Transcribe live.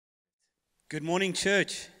Good morning,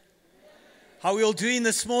 church. How are we all doing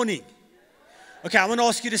this morning? Okay, I'm going to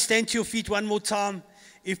ask you to stand to your feet one more time,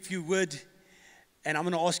 if you would. And I'm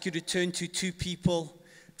going to ask you to turn to two people.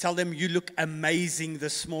 Tell them you look amazing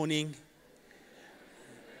this morning.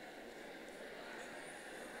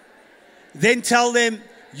 Then tell them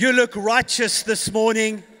you look righteous this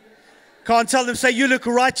morning. Can't tell them, say you look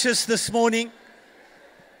righteous this morning.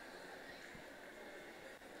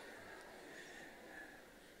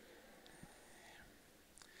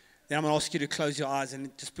 Then I'm going to ask you to close your eyes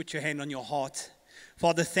and just put your hand on your heart.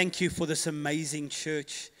 Father, thank you for this amazing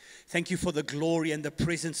church. Thank you for the glory and the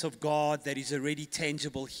presence of God that is already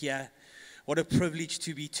tangible here. What a privilege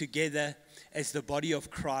to be together as the body of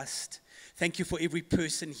Christ. Thank you for every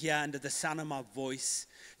person here under the sound of my voice.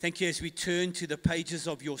 Thank you as we turn to the pages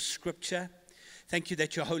of your scripture. Thank you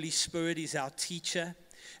that your Holy Spirit is our teacher.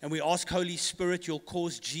 And we ask, Holy Spirit, you'll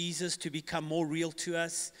cause Jesus to become more real to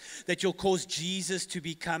us, that you'll cause Jesus to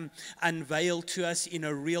become unveiled to us in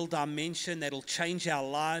a real dimension that'll change our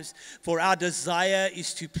lives. For our desire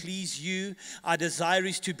is to please you. Our desire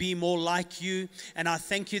is to be more like you. And I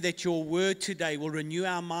thank you that your word today will renew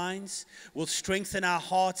our minds, will strengthen our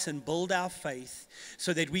hearts and build our faith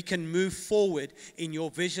so that we can move forward in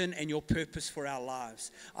your vision and your purpose for our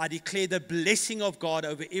lives. I declare the blessing of God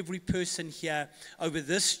over every person here, over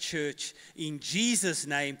this church, in Jesus'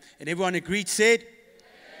 name. And everyone agreed, said? Amen.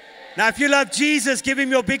 Now, if you love Jesus, give him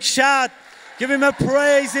your big shout. Give him a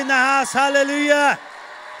praise in the house. Hallelujah.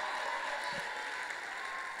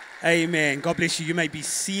 Amen. God bless you. You may be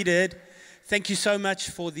seated. Thank you so much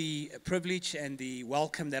for the privilege and the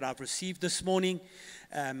welcome that I've received this morning.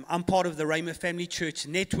 I'm part of the Rhema Family Church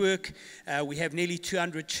Network. We have nearly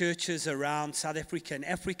 200 churches around South Africa and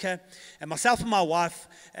Africa. And myself and my wife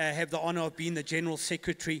have the honor of being the General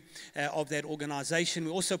Secretary of that organization.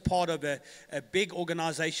 We're also part of a big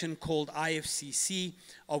organization called IFCC,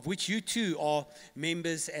 of which you too are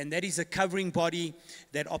members. And that is a covering body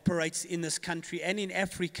that operates in this country and in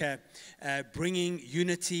Africa, bringing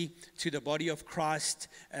unity to the body of Christ,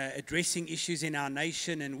 addressing issues in our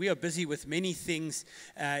nation. And we are busy with many things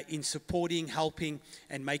in supporting, helping,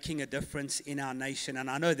 and making a difference in our nation. And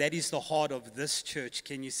I know that is the heart of this church.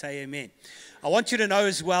 Can you say amen? I want you to know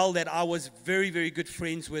as well that I was very, very good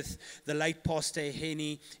friends with the late Pastor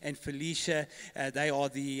Henny and Felicia. They are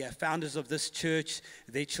the founders of this church.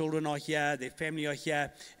 Their children are here, their family are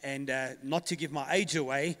here. And not to give my age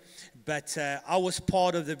away, but I was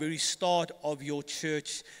part of the very start of your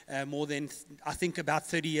church more than, I think, about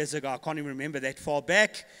 30 years ago. I can't even remember that far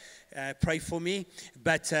back. Pray for me.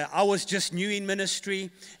 But I was just new in ministry,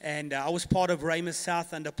 and I was part of Rhema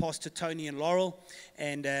South under Pastor Tony and Laurel,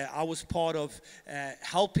 and I was part of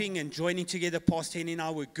helping and joining together. Pastor Henny and I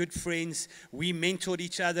were good friends. We mentored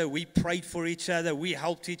each other. We prayed for each other. We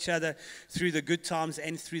helped each other through the good times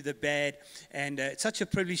and through the bad. And it's such a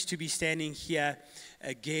privilege to be standing here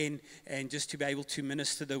again and just to be able to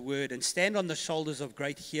minister the word and stand on the shoulders of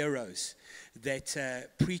great heroes that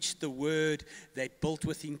preached the word, that built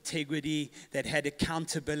with integrity, that had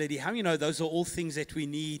accountability. How you know those are all things that we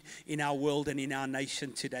need in our world and in our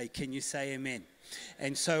nation today? Can you say amen?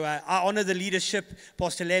 And so I honor the leadership,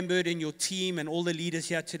 Pastor Lambert and your team and all the leaders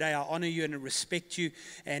here today. I honor you and respect you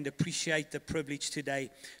and appreciate the privilege today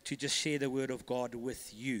to just share the word of God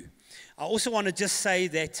with you. I also want to just say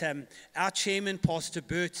that our chairman, Pastor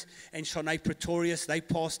Bert and Shanae Pretorius, they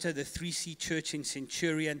pastor the 3C Church in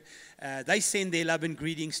Centurion. They send their love and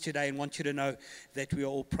greetings today and want you to know that we are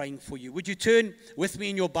all praying for you. Would you turn with me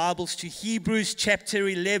in your Bibles to Hebrews chapter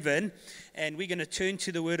 11? And we're going to turn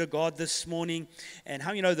to the Word of God this morning. And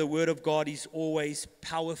how you know the Word of God is always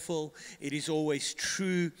powerful. It is always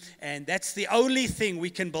true. And that's the only thing we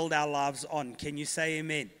can build our lives on. Can you say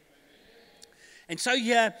amen? And so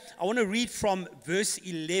here, I want to read from verse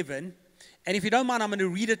 11. And if you don't mind, I'm going to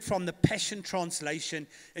read it from the Passion Translation.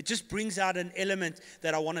 It just brings out an element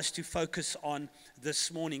that I want us to focus on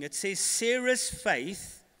this morning. It says, Sarah's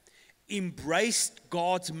faith embraced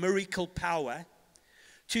God's miracle power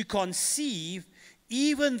to conceive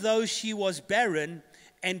even though she was barren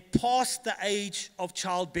and past the age of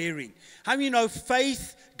childbearing. How many know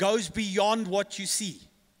faith goes beyond what you see?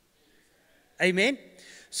 Amen?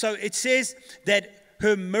 So it says that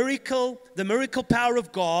the miracle power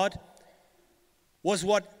of God was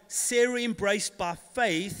what Sarah embraced by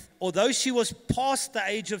faith, although she was past the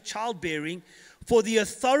age of childbearing, for the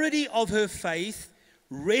authority of her faith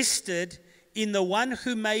rested in the one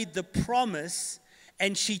who made the promise,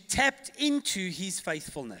 and she tapped into his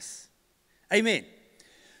faithfulness. Amen.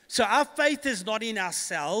 So our faith is not in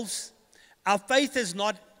ourselves. Our faith is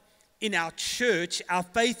not in our church. Our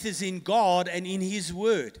faith is in God and in his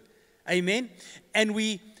word. Amen. And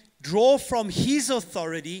we draw from His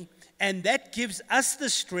authority, and that gives us the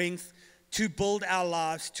strength to build our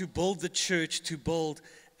lives, to build the church, to build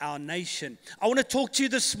our nation. I want to talk to you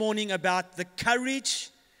this morning about the courage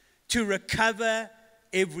to recover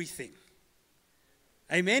everything.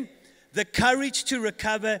 Amen. The courage to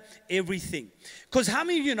recover everything. Because how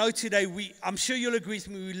many of you know today, I'm sure you'll agree with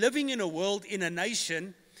me, we're living in a world, in a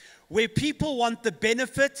nation, where people want the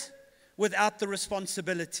benefit without the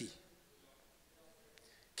responsibility.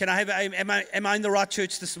 Can I have am I in the right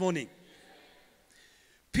church this morning?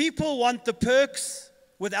 People want the perks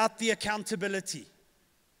without the accountability.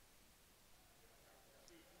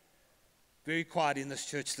 Very quiet in this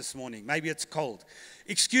church this morning. Maybe it's cold.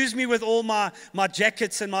 Excuse me with all my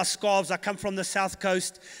jackets and my scarves. I come from the South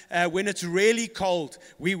Coast. When it's really cold,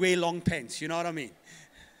 we wear long pants. You know what I mean?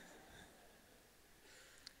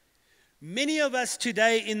 Many of us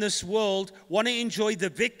today in this world want to enjoy the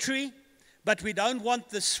victory, but we don't want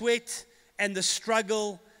the sweat and the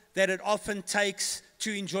struggle that it often takes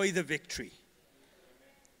to enjoy the victory.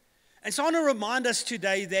 And so I want to remind us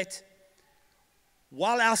today that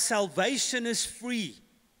while our salvation is free,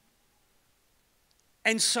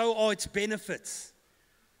 and so are its benefits.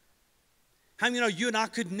 How many know you and I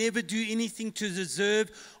could never do anything to deserve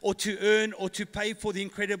or to earn or to pay for the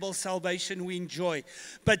incredible salvation we enjoy.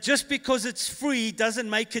 But just because it's free doesn't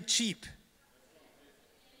make it cheap.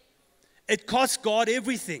 It costs God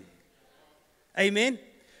everything. Amen?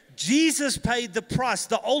 Jesus paid the price,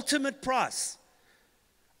 the ultimate price.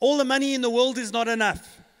 All the money in the world is not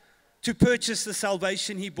enough to purchase the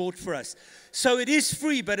salvation He bought for us. So it is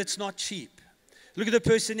free, but it's not cheap. Look at the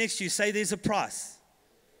person next to you. Say, there's a price.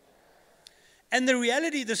 And the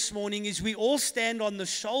reality this morning is we all stand on the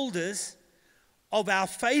shoulders of our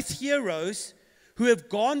faith heroes who have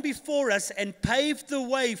gone before us and paved the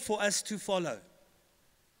way for us to follow.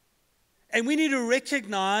 And we need to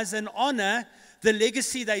recognize and honor the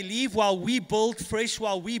legacy they leave while we build fresh,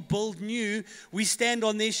 while we build new. We stand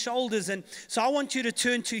on their shoulders. And so I want you to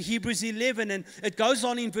turn to Hebrews 11, and it goes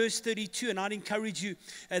on in verse 32. And I'd encourage you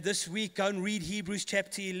this week, go and read Hebrews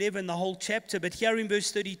chapter 11, the whole chapter. But here in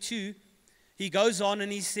verse 32, he goes on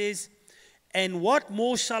and he says, "And what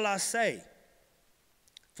more shall I say?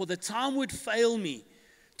 For the time would fail me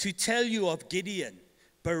to tell you of Gideon,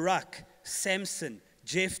 Barak, Samson,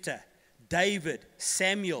 Jephthah, David,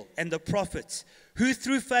 Samuel, and the prophets, who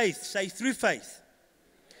through faith, say through faith,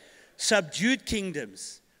 subdued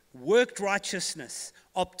kingdoms, worked righteousness,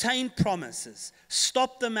 obtained promises,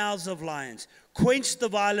 stopped the mouths of lions, quenched the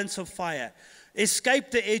violence of fire,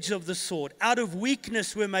 escaped the edge of the sword, out of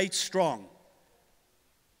weakness were made strong,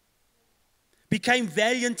 became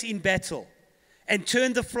valiant in battle, and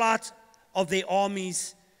turned the flight of their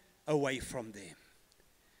armies away from them."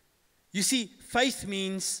 You see, faith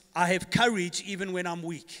means I have courage even when I'm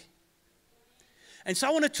weak. And so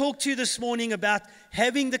I want to talk to you this morning about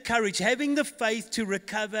having the courage, having the faith to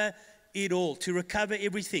recover it all, to recover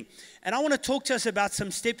everything. And I want to talk to us about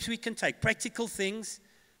some steps we can take, practical things,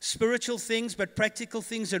 spiritual things, but practical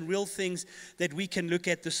things and real things that we can look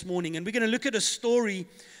at this morning. And we're going to look at a story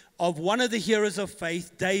of one of the heroes of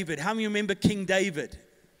faith, David. How many remember King David?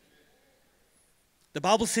 The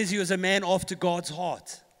Bible says he was a man after God's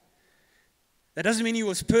heart. That doesn't mean he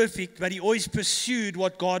was perfect, but he always pursued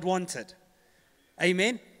what God wanted.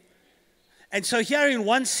 Amen? And so here in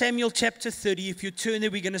 1 Samuel chapter 30, if you turn there,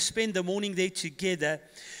 we're going to spend the morning there together.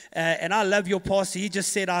 And I love your pastor. He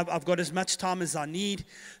just said, I've got as much time as I need.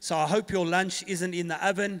 So I hope your lunch isn't in the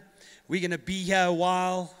oven. We're going to be here a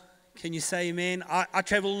while. Can you say amen? I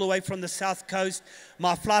travel all the way from the South Coast.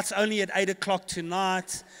 My flight's only at 8 o'clock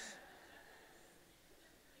tonight.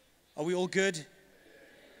 Are we all good?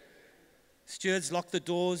 Stewards, lock the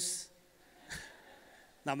doors.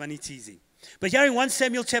 No, I'm only teasing. But here in 1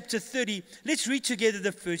 Samuel chapter 30, let's read together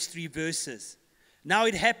the first 3 verses. Now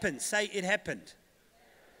it happened. Say, it happened.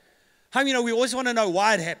 How many know we always want to know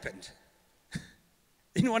why it happened?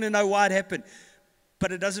 You want to know why it happened.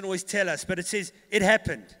 But it doesn't always tell us. But it says, it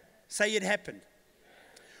happened. Say, it happened.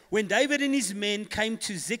 When David and his men came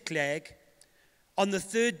to Ziklag on the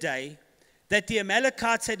 3rd day, that the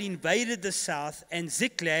Amalekites had invaded the south, and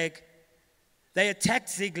Ziklag, they attacked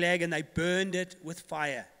Ziklag and they burned it with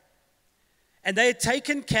fire. And they had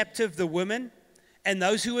taken captive the women and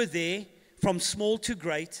those who were there, from small to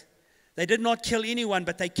great. They did not kill anyone,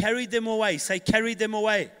 but they carried them away. Say, carried them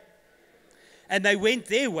away. And they went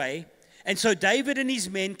their way. And so David and his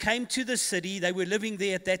men came to the city. They were living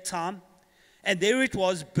there at that time. And there it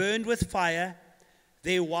was, burned with fire.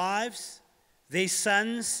 Their wives, their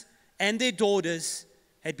sons, and their daughters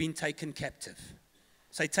had been taken captive.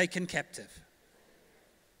 Say, taken captive.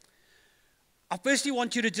 I firstly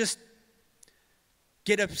want you to just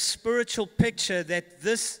get a spiritual picture that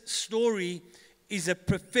this story is a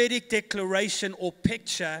prophetic declaration or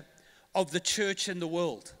picture of the church and the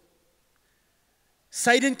world.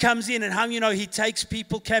 Satan comes in, and how you know he takes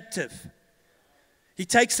people captive. He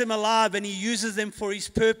takes them alive and he uses them for his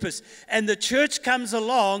purpose. And the church comes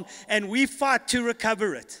along and we fight to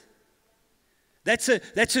recover it. That's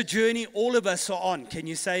a journey all of us are on. Can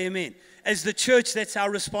you say amen? As the church, that's our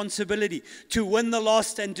responsibility, to win the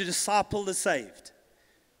lost and to disciple the saved.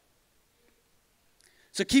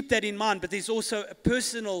 So keep that in mind. But there's also a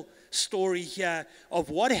personal story here of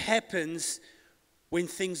what happens when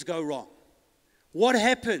things go wrong. What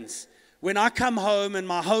happens when I come home and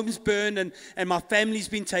my home's burned and my family's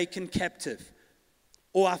been taken captive?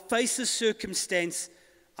 Or I face a circumstance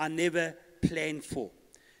I never planned for.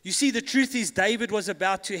 You see, the truth is David was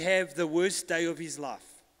about to have the worst day of his life.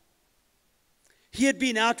 He had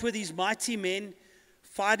been out with his mighty men,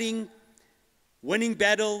 fighting, winning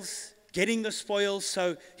battles, getting the spoils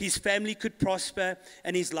so his family could prosper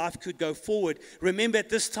and his life could go forward. Remember, at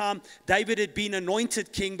this time, David had been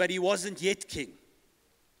anointed king, but he wasn't yet king.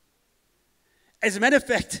 As a matter of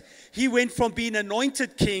fact, he went from being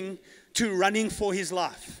anointed king to running for his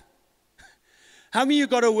life. How many of you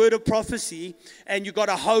got a word of prophecy and you got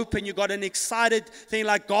a hope and you got an excited thing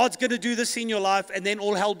like God's going to do this in your life, and then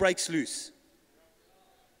all hell breaks loose?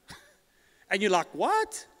 And you're like,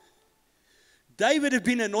 what? David had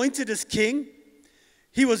been anointed as king.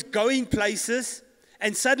 He was going places,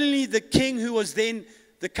 and suddenly the king who was then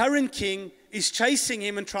the current king is chasing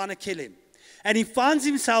him and trying to kill him. And he finds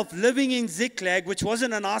himself living in Ziklag, which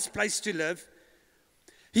wasn't a nice place to live.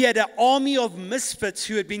 He had an army of misfits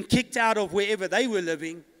who had been kicked out of wherever they were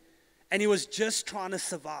living, and he was just trying to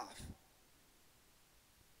survive.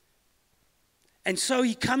 And so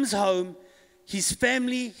he comes home. His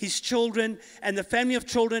family, his children, and the family of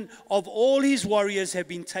children of all his warriors have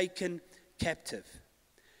been taken captive.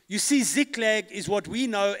 You see, Ziklag is what we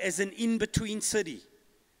know as an in-between city.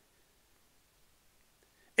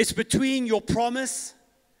 It's between your promise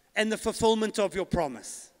and the fulfillment of your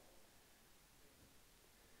promise.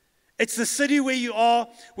 It's the city where you are,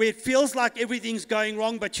 where it feels like everything's going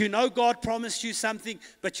wrong, but you know God promised you something,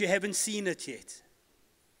 but you haven't seen it yet.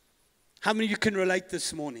 How many of you can relate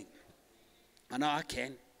this morning? I know I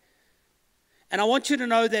can. And I want you to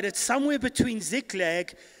know that it's somewhere between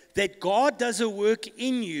Ziklag that God does a work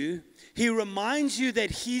in you. He reminds you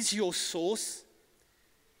that He's your source.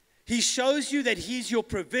 He shows you that He's your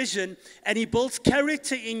provision, and He builds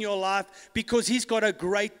character in your life because He's got a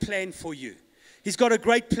great plan for you. He's got a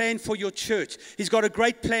great plan for your church. He's got a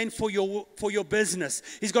great plan for your business.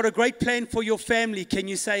 He's got a great plan for your family. Can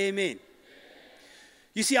you say amen?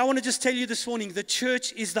 You see, I want to just tell you this morning, the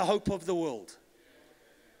church is the hope of the world.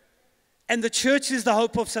 And the church is the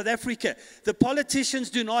hope of South Africa. The politicians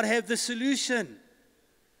do not have the solution.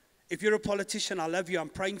 If you're a politician, I love you, I'm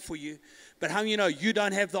praying for you. But how you know you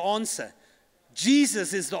don't have the answer?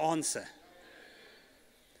 Jesus is the answer.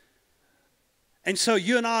 And so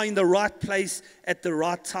you and I are in the right place at the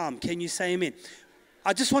right time. Can you say amen?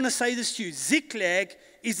 I just want to say this to you. Ziklag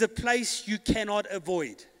is a place you cannot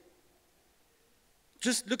avoid.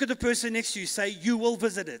 Just look at the person next to you. Say, you will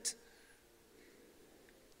visit it.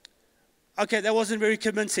 Okay, that wasn't very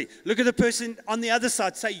convincing. Look at the person on the other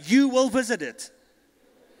side. Say, you will visit it.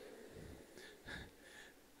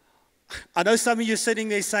 I know some of you are sitting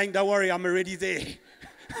there saying, don't worry, I'm already there.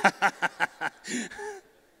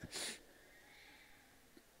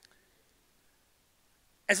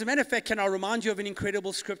 As a matter of fact, can I remind you of an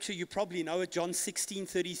incredible scripture? You probably know it, John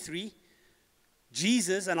 16:33.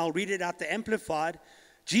 Jesus, and I'll read it out the Amplified,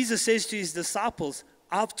 Jesus says to his disciples,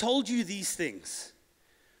 I've told you these things,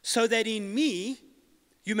 so that in me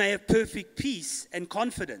you may have perfect peace and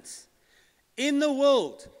confidence. In the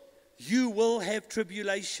world you will have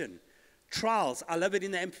tribulation, trials. I love it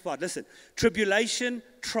in the Amplified. Listen, tribulation,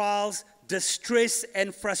 trials, distress,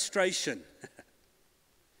 and frustration.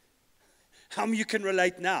 How many of you can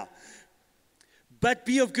relate now? But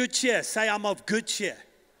be of good cheer. Say, I'm of good cheer.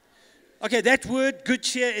 Okay, that word, good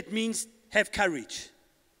cheer, it means have courage.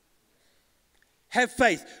 Have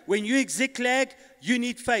faith. When you Ziklag, you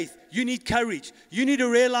need faith. You need courage. You need to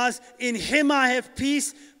realize in Him I have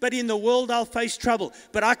peace, but in the world I'll face trouble.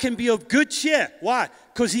 But I can be of good cheer. Why?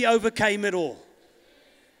 Because He overcame it all.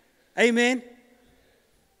 Amen.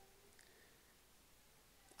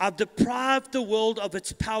 I've deprived the world of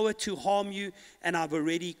its power to harm you, and I've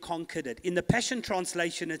already conquered it. In the Passion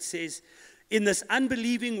Translation, it says, in this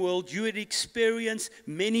unbelieving world, you would experience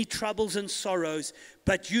many troubles and sorrows,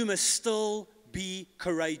 but you must still be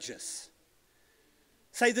courageous.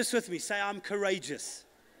 Say this with me. Say, I'm courageous.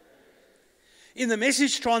 In the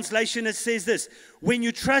Message translation, it says this: when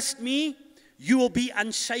you trust me, you will be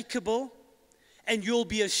unshakable, and you'll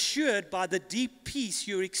be assured by the deep peace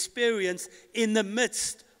you experience in the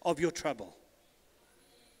midst of your trouble.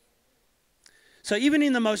 So even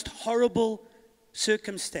in the most horrible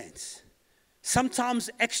circumstance, sometimes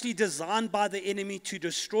actually designed by the enemy to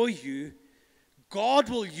destroy you, God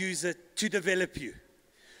will use it to develop you.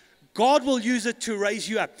 God will use it to raise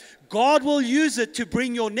you up. God will use it to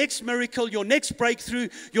bring your next miracle, your next breakthrough,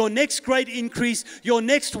 your next great increase, your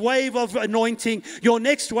next wave of anointing, your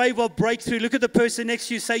next wave of breakthrough. Look at the person next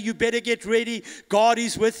to you. Say, you better get ready. God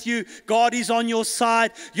is with you. God is on your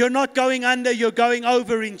side. You're not going under. You're going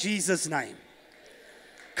over in Jesus' name.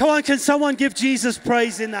 Come on, can someone give Jesus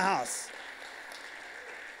praise in the house?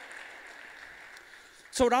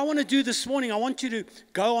 So what I want to do this morning, I want you to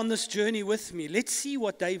go on this journey with me. Let's see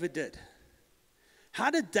what David did.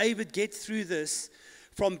 How did David get through this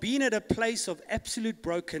from being at a place of absolute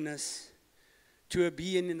brokenness to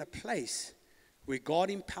being in a place where God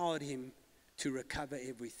empowered him to recover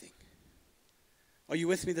everything? Are you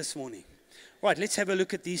with me this morning? All right, let's have a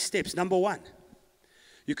look at these steps. Number one,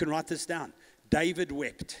 you can write this down. David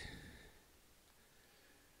wept.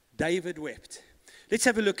 David wept. Let's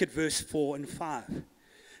have a look at verse 4 and 5.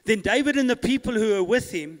 Then David and the people who were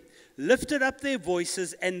with him lifted up their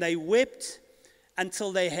voices, and they wept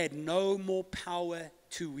until they had no more power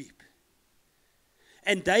to weep.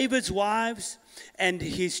 And David's wives and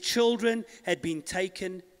his children had been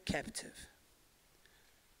taken captive.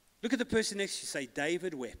 Look at the person next to you. Say,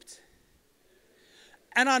 David wept.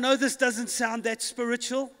 And I know this doesn't sound that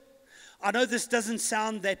spiritual. I know this doesn't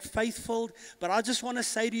sound that faithful, but I just want to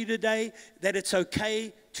say to you today that it's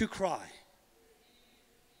okay to cry.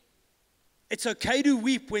 It's okay to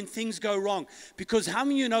weep when things go wrong, because how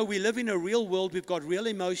many of you know we live in a real world, we've got real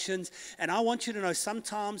emotions, and I want you to know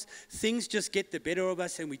sometimes things just get the better of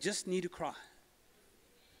us and we just need to cry.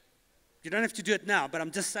 You don't have to do it now, but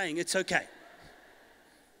I'm just saying it's okay.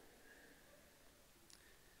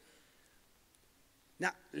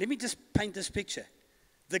 Now, let me just paint this picture.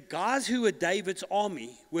 The guys who were David's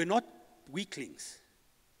army were not weaklings.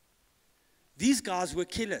 These guys were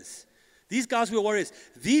killers. These guys were warriors.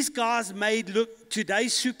 These guys made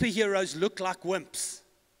today's superheroes look like wimps.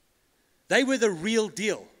 They were the real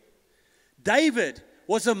deal. David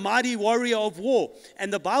was a mighty warrior of war,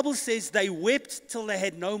 and the Bible says they wept till they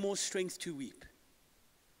had no more strength to weep.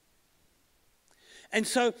 And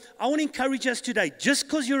so I want to encourage us today, just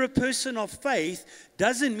because you're a person of faith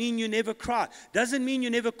doesn't mean you never cry. Doesn't mean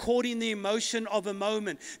you're never caught in the emotion of a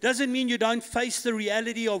moment. Doesn't mean you don't face the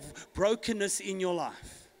reality of brokenness in your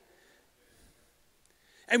life.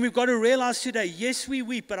 And we've got to realize today, yes, we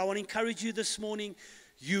weep, but I want to encourage you this morning,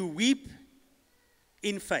 you weep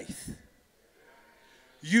in faith.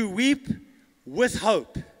 You weep with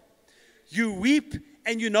hope. You weep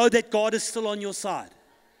and you know that God is still on your side.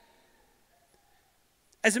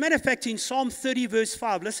 As a matter of fact, in Psalm 30 verse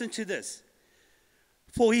 5, listen to this.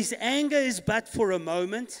 For his anger is but for a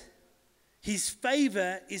moment, his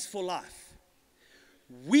favor is for life.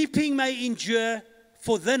 Weeping may endure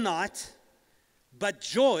for the night, but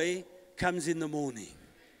joy comes in the morning.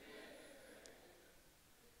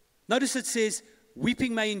 Notice it says,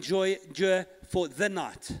 weeping may endure for the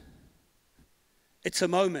night. It's a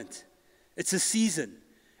moment. It's a season.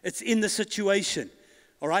 It's in the situation.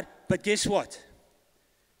 All right? But guess what?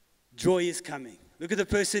 Joy is coming. Look at the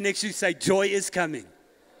person next to you, say, joy is coming.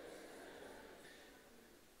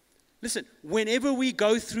 Listen, whenever we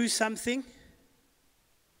go through something,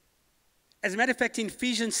 as a matter of fact, in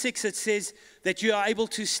Ephesians 6, it says that you are able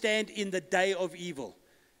to stand in the day of evil.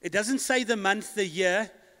 It doesn't say the month, the year,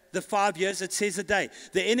 the 5 years. It says a day.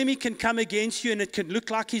 The enemy can come against you, and it can look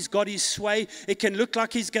like he's got his sway. It can look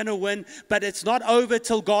like he's going to win, but it's not over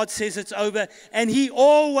till God says it's over. And he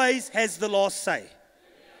always has the last say.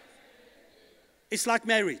 It's like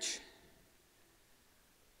marriage.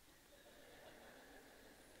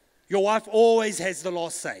 Your wife always has the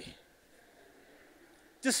last say.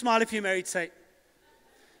 Just smile if you're married, say,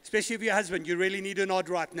 especially if you're husband, you really need to nod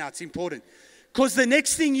right now. It's important. Because the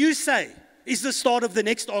next thing you say is the start of the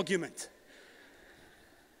next argument.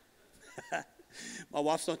 My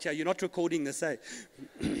wife's not here. You're not recording this, eh?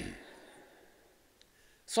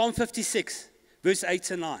 Psalm 56, verse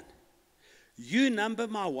 8 and 9. You number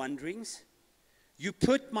my wanderings. You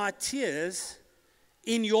put my tears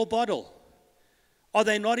in your bottle. Are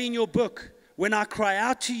they not in your book? When I cry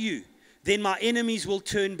out to you, then my enemies will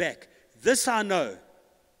turn back. This I know,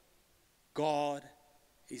 God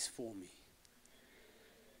is for me.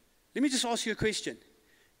 Let me just ask you a question.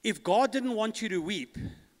 If God didn't want you to weep,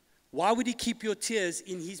 why would he keep your tears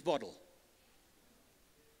in his bottle?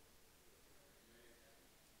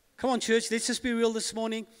 Come on, church, let's just be real this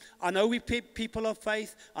morning. I know we're people of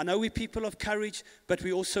faith. I know we're people of courage, but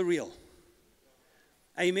we're also real.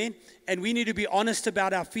 Amen. And we need to be honest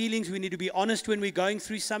about our feelings. We need to be honest when we're going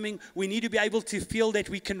through something. We need to be able to feel that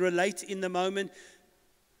we can relate in the moment.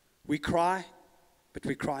 We cry, but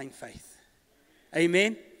we cry in faith.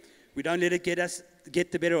 Amen. We don't let it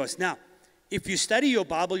get the better of us. Now, if you study your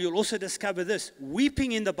Bible, you'll also discover this.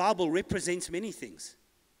 Weeping in the Bible represents many things.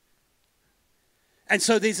 And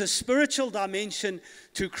so there's a spiritual dimension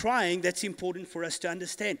to crying that's important for us to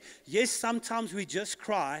understand. Yes, sometimes we just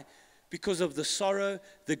cry because of the sorrow,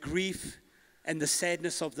 the grief, and the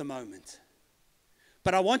sadness of the moment.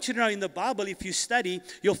 But I want you to know in the Bible, if you study,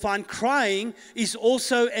 you'll find crying is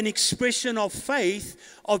also an expression of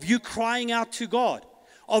faith, of you crying out to God.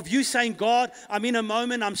 Of you saying, God, I'm in a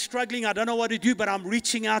moment, I'm struggling, I don't know what to do, but I'm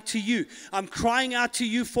reaching out to you. I'm crying out to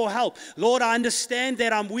you for help. Lord, I understand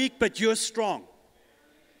that I'm weak, but you're strong.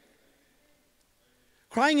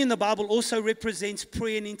 Crying in the Bible also represents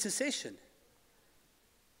prayer and intercession.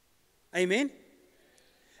 Amen?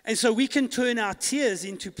 And so we can turn our tears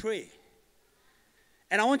into prayer.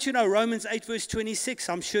 And I want you to know Romans 8 verse 26.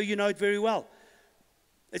 I'm sure you know it very well.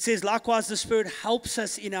 It says, likewise the Spirit helps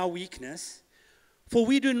us in our weakness, for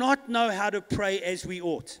we do not know how to pray as we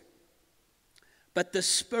ought. But the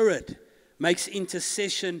Spirit makes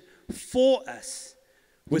intercession for us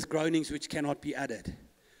with groanings which cannot be uttered.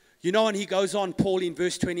 You know, and he goes on, Paul, in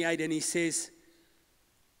verse 28, and he says,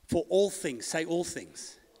 for all things, say all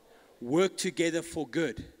things, work together for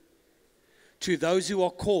good to those who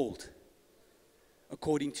are called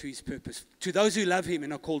according to his purpose. To those who love him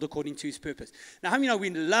and are called according to his purpose. Now, how many know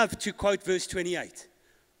we love to quote verse 28?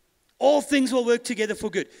 All things will work together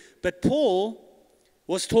for good. But Paul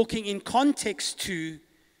was talking in context to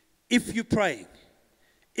if you're praying,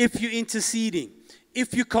 if you're interceding,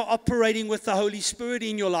 if you're cooperating with the Holy Spirit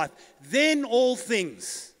in your life, then all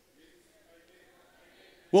things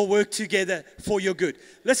will work together for your good.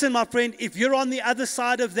 Listen, my friend, if you're on the other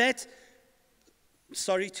side of that,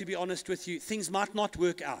 sorry to be honest with you, things might not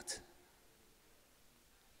work out.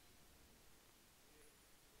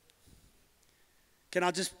 Can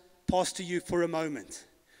I just pause to you for a moment?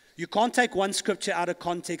 You can't take one scripture out of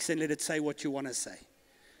context and let it say what you want to say.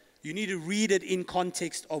 You need to read it in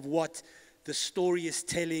context of what the story is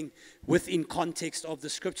telling within context of the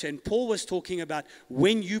scripture. And Paul was talking about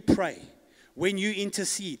when you pray, when you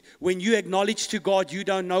intercede, when you acknowledge to God you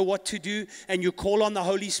don't know what to do, and you call on the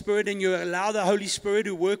Holy Spirit and you allow the Holy Spirit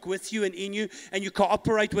to work with you and in you, and you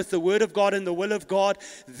cooperate with the Word of God and the will of God,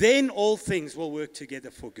 then all things will work together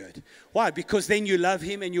for good. Why? Because then you love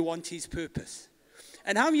Him and you want His purpose.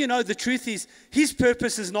 And how many of you know the truth is His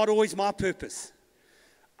purpose is not always my purpose?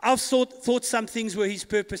 I've thought some things were His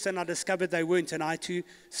purpose and I discovered they weren't, and I too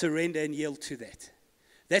surrender and yield to that.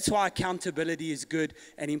 That's why accountability is good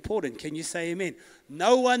and important. Can you say amen?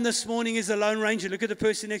 No one this morning is a lone ranger. Look at the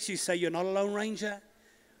person next to you, say you're not a lone ranger.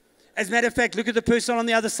 As a matter of fact, look at the person on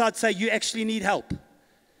the other side, say you actually need help.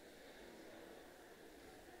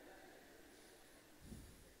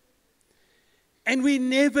 And we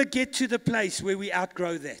never get to the place where we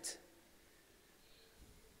outgrow that.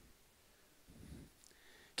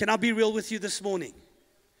 Can I be real with you this morning?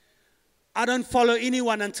 I don't follow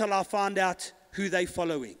anyone until I find out who they're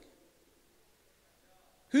following.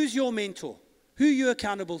 Who's your mentor? Who are you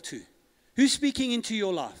accountable to? Who's speaking into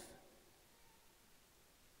your life?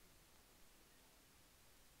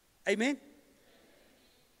 Amen?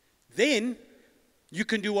 Then you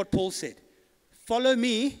can do what Paul said. Follow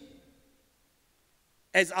me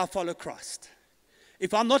as I follow Christ.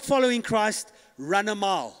 If I'm not following Christ, run a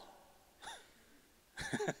mile.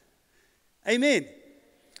 Amen.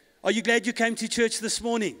 Are you glad you came to church this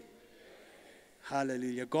morning?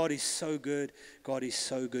 Hallelujah. God is so good. God is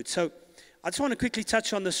so good. So I just want to quickly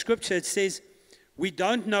touch on the scripture. It says, we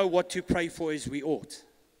don't know what to pray for as we ought.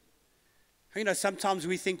 You know, sometimes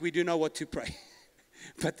we think we do know what to pray.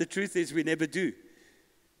 But the truth is we never do.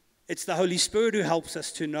 It's the Holy Spirit who helps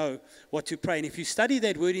us to know what to pray. And if you study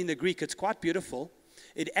that word in the Greek, it's quite beautiful.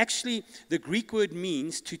 It actually, the Greek word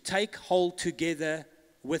means to take hold together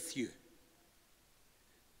with you.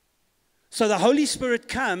 So the Holy Spirit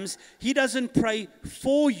comes, He doesn't pray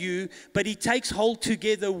for you, but He takes hold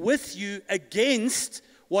together with you against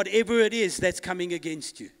whatever it is that's coming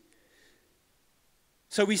against you.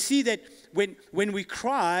 So we see that when we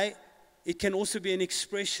cry, it can also be an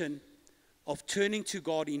expression of turning to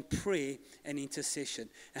God in prayer and intercession.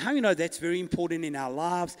 And how you know that's very important in our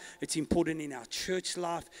lives, it's important in our church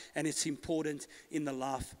life, and it's important in the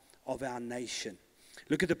life of our nation.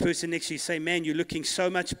 Look at the person next to you, say, man, you're looking so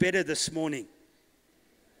much better this morning.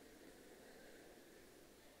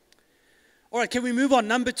 All right, can we move on?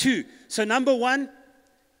 Number 2. So number 1,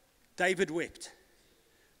 David wept.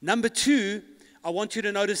 Number 2, I want you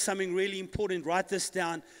to notice something really important. Write this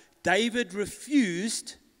down. David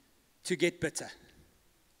refused to get bitter.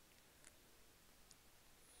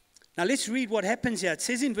 Now let's read what happens here. It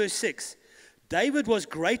says in verse 6, David was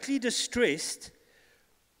greatly distressed,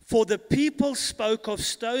 for the people spoke of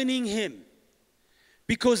stoning him,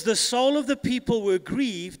 because the soul of the people were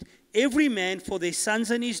grieved, every man for their sons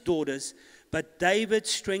and his daughters, but David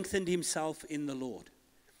strengthened himself in the Lord.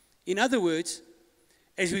 In other words,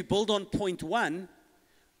 as we build on point 1,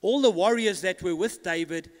 all the warriors that were with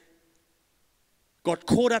David got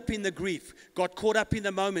caught up in the grief, got caught up in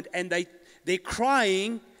the moment, and their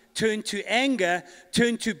crying turned to anger,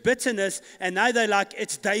 turned to bitterness, and now they're like,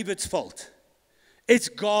 it's David's fault. It's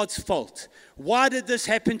God's fault. Why did this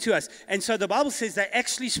happen to us? And so the Bible says they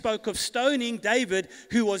actually spoke of stoning David,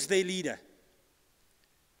 who was their leader.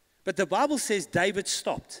 But the Bible says David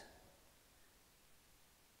stopped.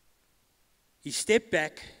 He stepped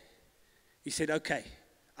back. He said, okay,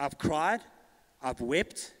 I've cried, I've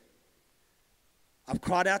wept, I've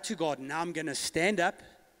cried out to God. Now I'm going to stand up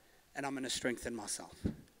and I'm going to strengthen myself.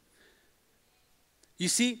 You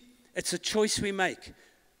see, it's a choice we make.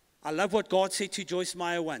 I love what God said to Joyce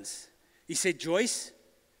Meyer once. He said, Joyce,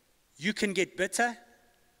 you can get bitter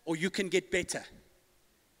or you can get better,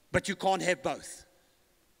 but you can't have both.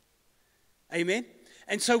 Amen?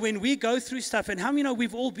 And so when we go through stuff, and how many know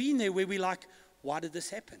we've all been there where we're like, why did this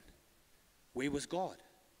happen? Where was God?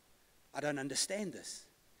 I don't understand this.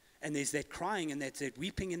 And there's that crying and there's that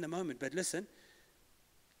weeping in the moment. But listen,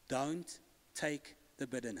 don't take the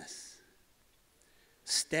bitterness.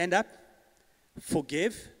 Stand up,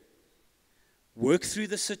 forgive, work through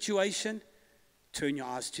the situation, turn your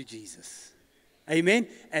eyes to Jesus. Amen?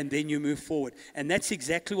 And then you move forward. And that's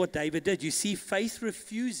exactly what David did. You see, faith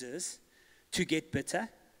refuses to get bitter.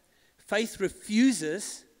 Faith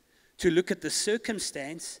refuses to look at the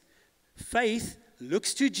circumstance. Faith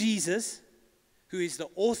looks to Jesus, who is the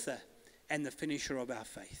author and the finisher of our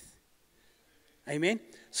faith. Amen?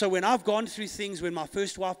 So when I've gone through things, when my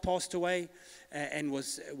first wife passed away and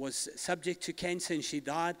was subject to cancer and she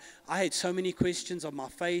died, I had so many questions of my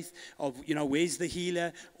faith, of, where's the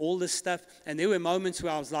healer, all this stuff. And there were moments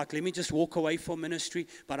where I was like, let me just walk away from ministry.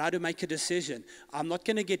 But I had to make a decision. I'm not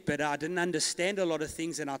going to get better. I didn't understand a lot of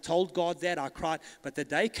things, and I told God that. I cried. But the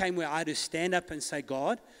day came where I had to stand up and say,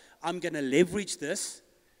 God, I'm going to leverage this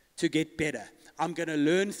to get better. I'm going to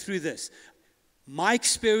learn through this. My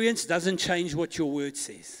experience doesn't change what your word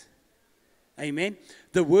says. Amen.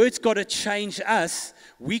 The word's got to change us.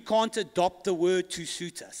 We can't adopt the word to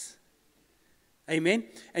suit us. Amen.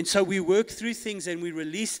 And so we work through things and we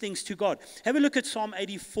release things to God. Have a look at Psalm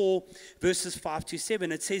 84, verses 5 to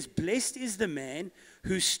 7. It says, blessed is the man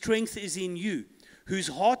whose strength is in you, whose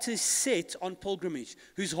heart is set on pilgrimage.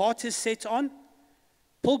 Whose heart is set on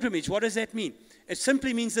pilgrimage. What does that mean? It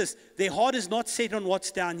simply means this: their heart is not set on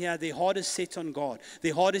what's down here. Their heart is set on God.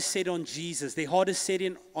 Their heart is set on Jesus. Their heart is set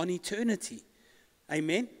on eternity.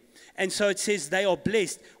 Amen? And so it says they are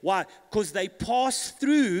blessed. Why? Because they pass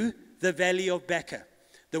through the valley of Baca.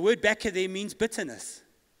 The word Baca there means bitterness,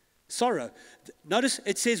 sorrow. Notice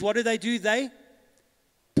it says, what do? They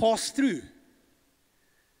pass through.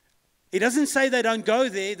 It doesn't say they don't go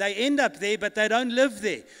there. They end up there, but they don't live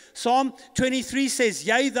there. Psalm 23 says,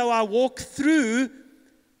 yea, though I walk through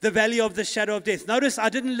the valley of the shadow of death. Notice, I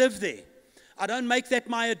didn't live there. I don't make that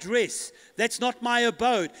my address. That's not my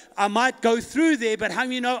abode. I might go through there, but how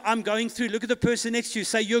do you know I'm going through? Look at the person next to you.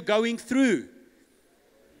 Say, you're going through.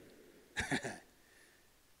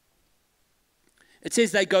 It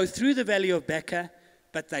says they go through the valley of Baca,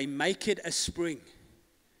 but they make it a spring.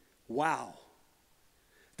 Wow.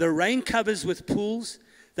 The rain covers with pools.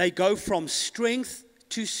 They go from strength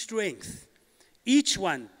to strength. Each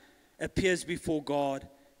one appears before God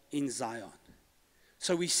in Zion.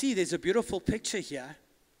 So we see there's a beautiful picture here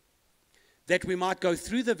that we might go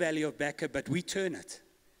through the valley of Baca, but we turn it.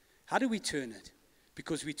 How do we turn it?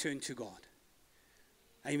 Because we turn to God.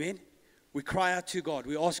 Amen? We cry out to God.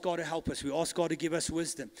 We ask God to help us. We ask God to give us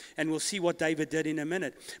wisdom. And we'll see what David did in a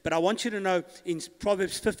minute. But I want you to know in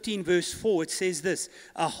Proverbs 15 verse 4, it says this: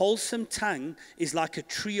 a wholesome tongue is like a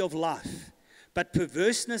tree of life, but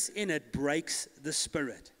perverseness in it breaks the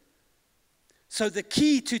spirit. So the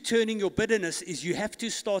key to turning your bitterness is you have to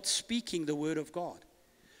start speaking the word of God.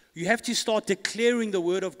 You have to start declaring the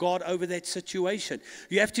word of God over that situation.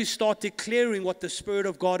 You have to start declaring what the Spirit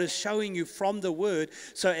of God is showing you from the word.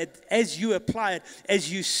 So as you apply it,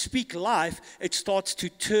 as you speak life, it starts to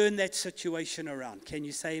turn that situation around. Can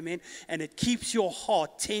you say amen? And it keeps your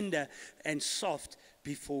heart tender and soft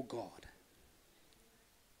before God.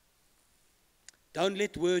 Don't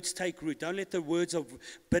let words take root. Don't let the words of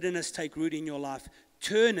bitterness take root in your life.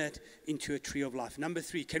 Turn it into a tree of life. Number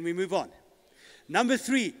 3, can we move on? Number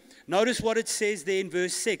 3, notice what it says there in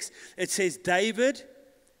verse 6. It says, David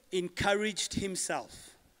encouraged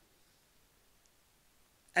himself.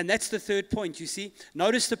 And that's the third point, you see.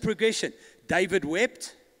 Notice the progression. David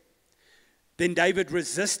wept. Then David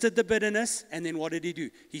resisted the bitterness. And then what did he do?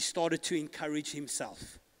 He started to encourage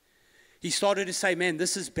himself. He started to say, man,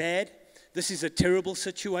 this is bad. This is a terrible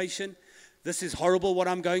situation. This is horrible what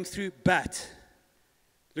I'm going through. But,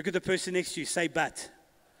 look at the person next to you. Say, but.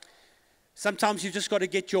 Sometimes you've just got to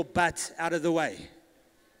get your butt out of the way.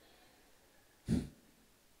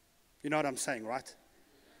 You know what I'm saying, right?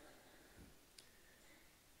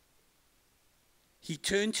 He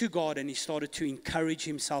turned to God and he started to encourage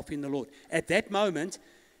himself in the Lord. At that moment,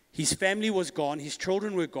 his family was gone, his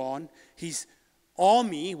children were gone, his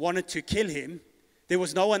army wanted to kill him. There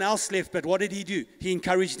was no one else left, but what did he do? He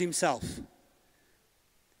encouraged himself.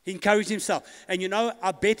 He encouraged himself. And you know,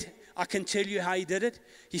 I bet I can tell you how he did it.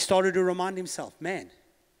 He started to remind himself, man,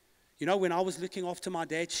 you know, when I was looking after my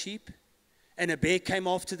dad's sheep and a bear came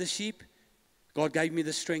after the sheep, God gave me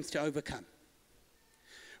the strength to overcome.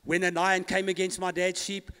 When a lion came against my dad's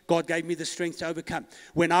sheep, God gave me the strength to overcome.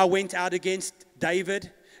 When I went out against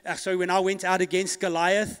when I went out against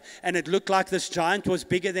Goliath and it looked like this giant was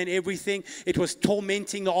bigger than everything, it was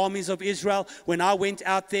tormenting the armies of Israel. When I went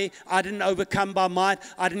out there, I didn't overcome by might,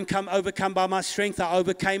 I didn't overcome by my strength, I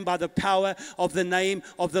overcame by the power of the name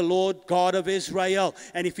of the Lord God of Israel.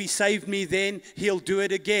 And if he saved me then, he'll do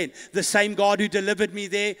it again. The same God who delivered me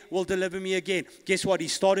there will deliver me again. Guess what? He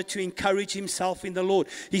started to encourage himself in the Lord.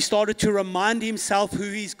 He started to remind himself who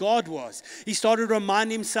his God was. He started to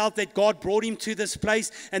remind himself that God brought him to this place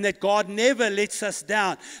and that God never lets us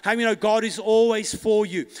down. How many know God is always for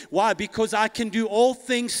you? Why? Because I can do all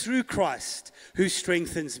things through Christ who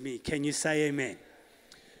strengthens me. Can you say amen?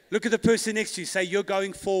 Look at the person next to you. Say, you're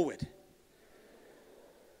going forward.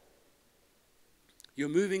 You're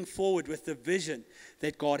moving forward with the vision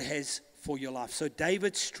that God has for your life. So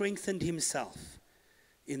David strengthened himself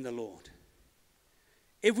in the Lord.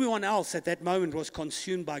 Everyone else at that moment was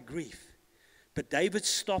consumed by grief. But David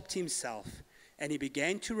stopped himself and he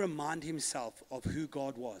began to remind himself of who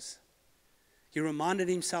God was. He reminded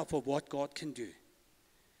himself of what God can do.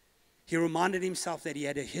 He reminded himself that he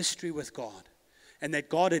had a history with God and that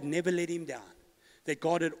God had never let him down, that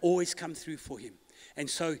God had always come through for him. And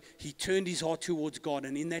so he turned his heart towards God,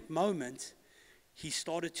 and in that moment, he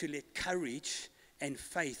started to let courage and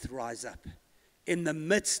faith rise up. In the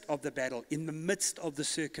midst of the battle, in the midst of the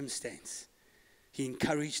circumstance, he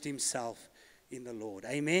encouraged himself in the Lord.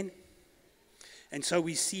 Amen? And so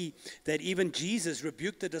we see that even Jesus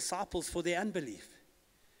rebuked the disciples for their unbelief.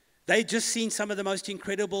 They'd just seen some of the most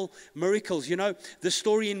incredible miracles. You know, the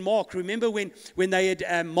story in Mark, remember when they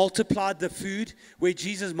had multiplied the food, where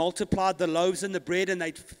Jesus multiplied the loaves and the bread and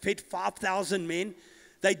they'd fed 5,000 men?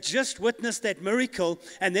 They just witnessed that miracle,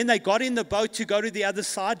 and then they got in the boat to go to the other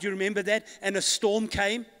side. Do you remember that? And a storm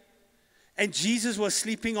came, and Jesus was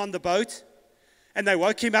sleeping on the boat. And they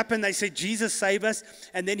woke him up and they said, Jesus, save us.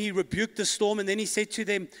 And then he rebuked the storm, and then he said to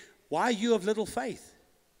them, why are you of little faith?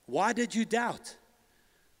 Why did you doubt?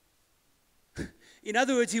 In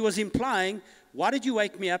other words, he was implying, why did you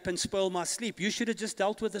wake me up and spoil my sleep? You should have just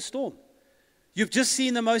dealt with the storm. You've just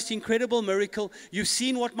seen the most incredible miracle. You've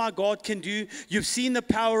seen what my God can do. You've seen the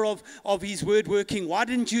power of his word working. Why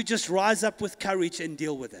didn't you just rise up with courage and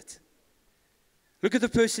deal with it? Look at the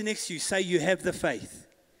person next to you. Say, you have the faith.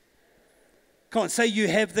 Come on, say you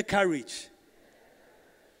have the courage.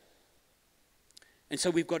 And so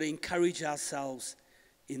we've got to encourage ourselves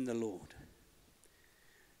in the Lord.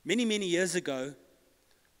 Many, many years ago,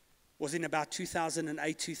 was in about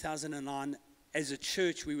 2008, 2009, as a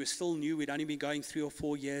church, we were still new. We'd only been going 3 or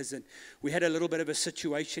 4 years, and we had a little bit of a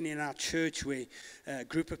situation in our church where a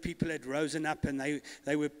group of people had risen up, and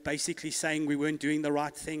they were basically saying we weren't doing the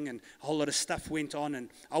right thing, and a whole lot of stuff went on, and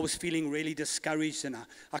I was feeling really discouraged, and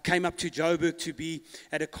I came up to Joburg to be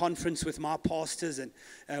at a conference with my pastors, and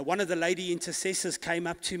one of the lady intercessors came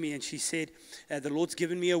up to me, and she said, the Lord's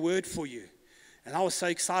given me a word for you. And I was so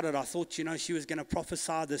excited. I thought, she was going to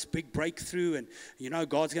prophesy this big breakthrough and,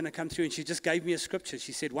 God's going to come through. And she just gave me a scripture.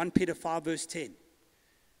 She said, 1 Peter 5 verse 10.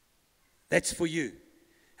 That's for you.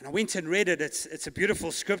 And I went and read it. It's a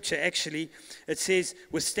beautiful scripture, actually. It says,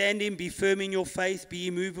 "Withstand him, be firm in your faith, be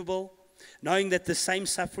immovable, knowing that the same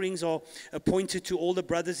sufferings are appointed to all the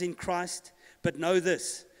brothers in Christ. But know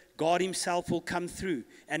this, God himself will come through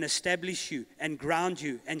and establish you and ground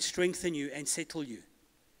you and strengthen you and settle you."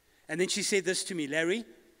 And then she said this to me, "Larry,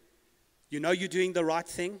 you know you're doing the right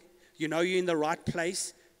thing. You know you're in the right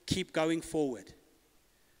place. Keep going forward.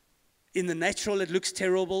 In the natural, it looks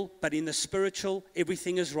terrible, but in the spiritual,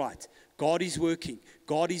 everything is right. God is working.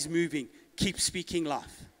 God is moving. Keep speaking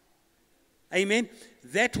life." Amen.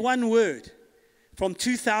 That one word from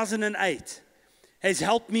 2008 has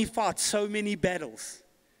helped me fight so many battles.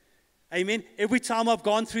 Amen. Every time I've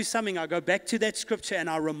gone through something, I go back to that scripture and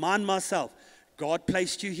I remind myself, God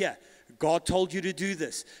placed you here. God told you to do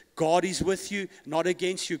this. God is with you, not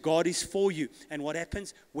against you. God is for you. And what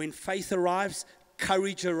happens? When faith arrives,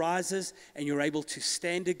 courage arises, and you're able to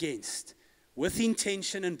stand against, with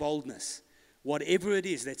intention and boldness, whatever it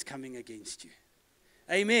is that's coming against you.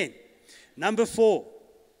 Amen. Number four.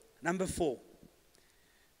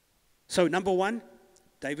 So number one,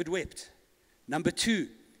 David wept. Number two,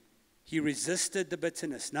 he resisted the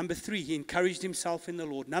bitterness. Number three, he encouraged himself in the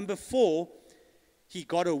Lord. Number four, he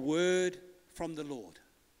got a word from the Lord.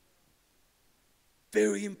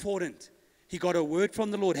 Very important. He got a word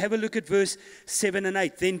from the Lord. Have a look at verse 7 and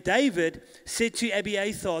 8. Then David said to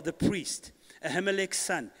Abiathar the priest, Ahimelech's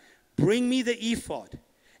son, "Bring me the ephod."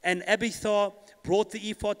 And Abiathar brought the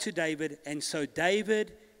ephod to David. And so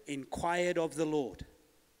David inquired of the Lord.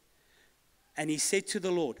 And he said to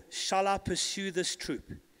the Lord, "Shall I pursue this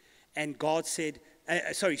troop?" And God said,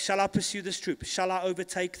 "Shall I pursue this troop? Shall I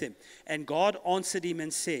overtake them?" And God answered him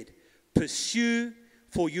and said, "Pursue,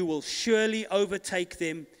 for you will surely overtake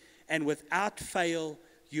them, and without fail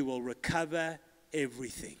you will recover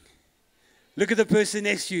everything." Look at the person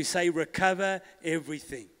next to you. Say, "Recover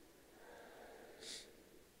everything."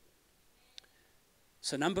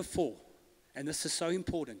 So number four, and this is so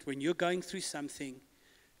important, when you're going through something,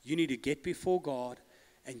 you need to get before God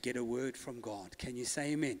and get a word from God. Can you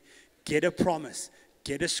say amen? Get a promise,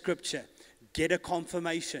 get a scripture, get a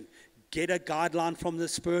confirmation, get a guideline from the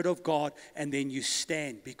Spirit of God, and then you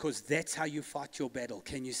stand, because that's how you fight your battle.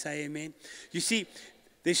 Can you say amen? You see,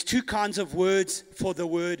 there's two kinds of words for the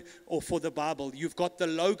word or for the Bible. You've got the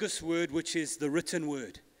Logos word, which is the written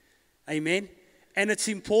word. Amen? And it's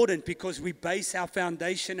important because we base our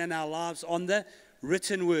foundation and our lives on the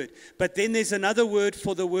written word. But then there's another word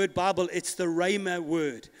for the word Bible. It's the Rhema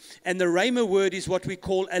word. And the Rhema word is what we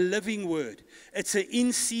call a living word. It's an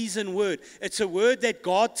in-season word. It's a word that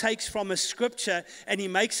God takes from a scripture and he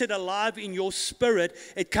makes it alive in your spirit.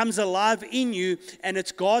 It comes alive in you, and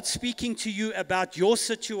it's God speaking to you about your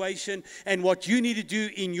situation and what you need to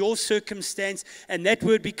do in your circumstance. And that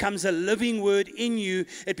word becomes a living word in you.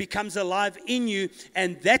 It becomes alive in you,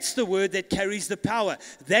 and that's the word that carries the power.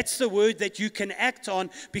 That's the word that you can act on,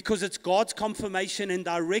 because it's God's confirmation and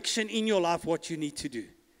direction in your life what you need to do.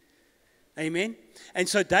 Amen. And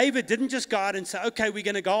so David didn't just go out and say, "Okay, we're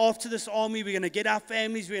going to go after this army, we're going to get our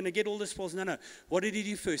families, we're going to get all this spoils." No. What did he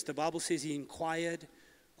do first? The Bible says he inquired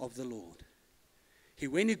of the Lord. He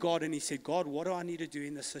went to God and he said, "God, what do I need to do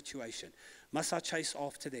in this situation? Must I chase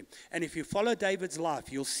after them?" And if you follow David's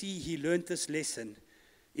life, you'll see he learned this lesson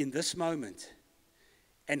in this moment.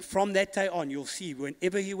 And from that day on, you'll see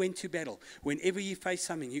whenever he went to battle, whenever he faced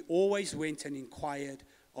something, he always went and inquired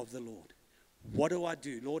of the Lord. What do I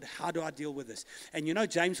do? Lord, how do I deal with this? And you know,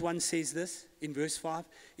 James 1 says this in verse 5,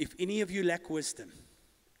 "If any of you lack wisdom,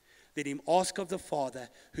 let him ask of the Father,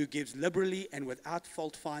 who gives liberally and without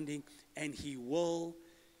fault finding, and he will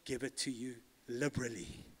give it to you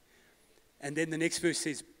liberally." And then the next verse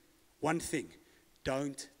says, one thing,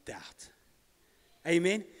 don't doubt.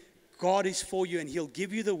 Amen. God is for you, and he'll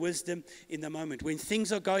give you the wisdom in the moment. When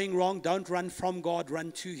things are going wrong, don't run from God,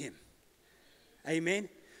 run to him. Amen.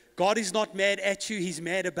 God is not mad at you, he's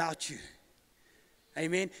mad about you.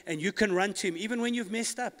 Amen. And you can run to him even when you've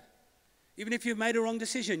messed up. Even if you've made a wrong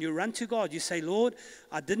decision, you run to God. You say, "Lord,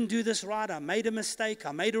 I didn't do this right. I made a mistake.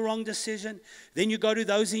 I made a wrong decision." Then you go to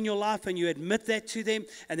those in your life and you admit that to them.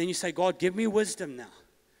 And then you say, "God, give me wisdom now.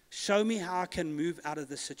 Show me how I can move out of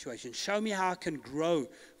this situation. Show me how I can grow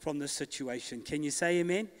from this situation." Can you say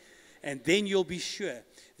amen? And then you'll be sure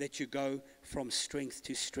that you go from strength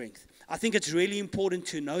to strength. I think it's really important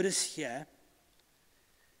to notice here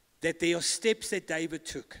that there are steps that David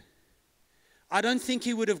took. I don't think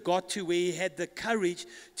he would have got to where he had the courage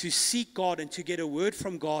to seek God and to get a word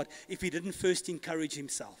from God if he didn't first encourage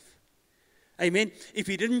himself. Amen. If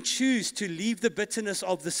he didn't choose to leave the bitterness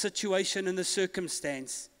of the situation and the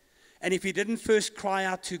circumstance And if he didn't first cry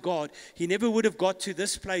out to God, he never would have got to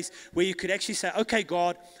this place where you could actually say, okay,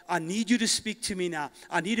 God, I need you to speak to me now.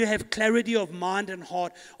 I need to have clarity of mind and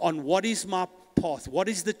heart on what is my path. What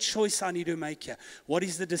is the choice I need to make here? What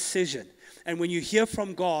is the decision? And when you hear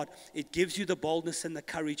from God, it gives you the boldness and the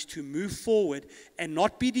courage to move forward and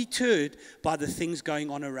not be deterred by the things going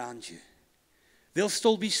on around you. There'll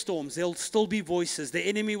still be storms. There'll still be voices. The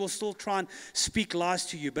enemy will still try and speak lies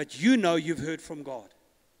to you, but you know you've heard from God.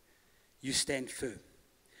 You stand firm.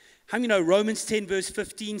 How many know Romans 10 verse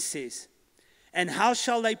 15 says, and how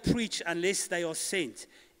shall they preach unless they are sent?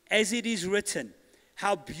 As it is written,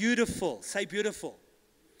 how beautiful, say beautiful,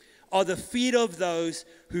 are the feet of those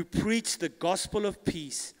who preach the gospel of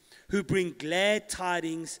peace, who bring glad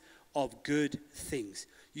tidings of good things.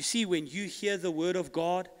 You see, when you hear the word of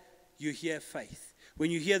God, you hear faith. When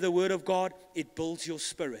you hear the word of God, it builds your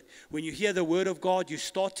spirit. When you hear the word of God, you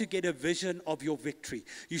start to get a vision of your victory.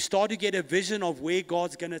 You start to get a vision of where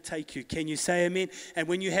God's going to take you. Can you say amen? And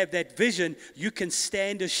when you have that vision, you can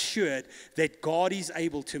stand assured that God is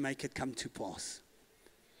able to make it come to pass.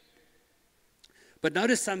 But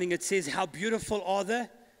notice something. It says, how beautiful are the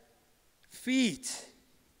feet.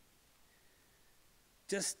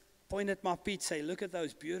 Just point at my feet, say, look at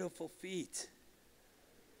those beautiful feet.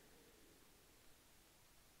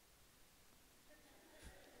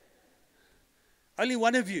 Only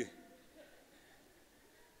one of you.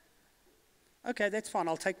 Okay, that's fine.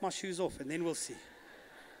 I'll take my shoes off and then we'll see.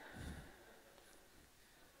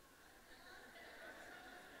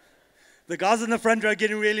 The guys in the front row are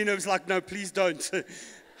getting really nervous, like, no, please don't.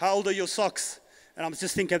 How old are your socks? And I'm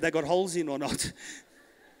just thinking, have they got holes in or not?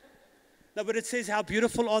 No, but it says, how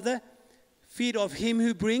beautiful are the feet of him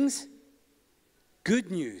who brings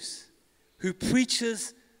good news, who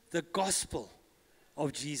preaches the gospel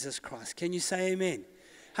of Jesus Christ. Can you say amen?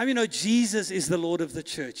 How many know Jesus is the Lord of the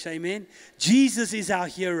church? Amen. Jesus is our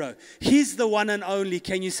hero. He's the one and only.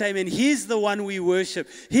 Can you say amen? He's the one we worship.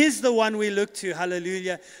 He's the one we look to.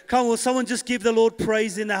 Hallelujah. Come on, will someone just give the Lord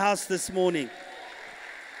praise in the house this morning?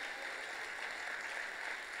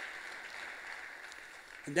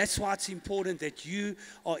 And that's why it's important that you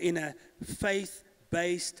are in a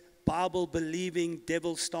faith-based, Bible-believing,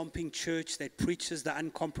 devil-stomping church that preaches the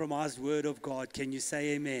uncompromised word of God. Can you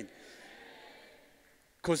say amen?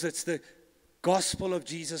 Because it's the gospel of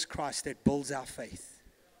Jesus Christ that builds our faith.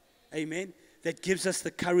 Amen? That gives us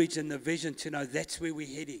the courage and the vision to know that's where we're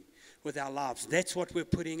heading with our lives. That's what we're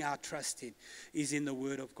putting our trust in, is in the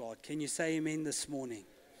word of God. Can you say amen this morning?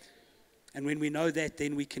 And when we know that,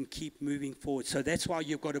 then we can keep moving forward. So that's why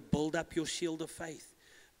you've got to build up your shield of faith.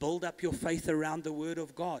 Build up your faith around the word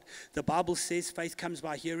of God. The Bible says faith comes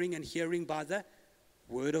by hearing and hearing by the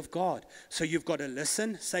word of God. So you've got to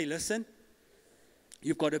listen. Say listen.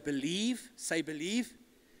 You've got to believe. Say believe.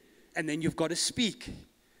 And then you've got to speak.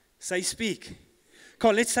 Say speak. Come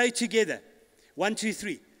on, let's say it together. 1, 2,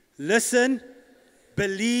 3. Listen,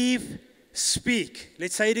 believe, speak.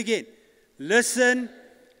 Let's say it again. Listen,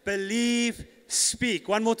 believe, speak.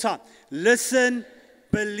 One more time. Listen,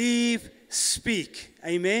 believe, speak.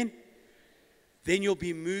 Amen. Then you'll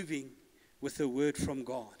be moving with the word from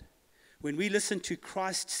God. When we listen to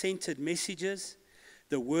Christ-centered messages,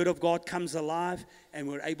 the word of God comes alive and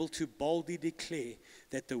we're able to boldly declare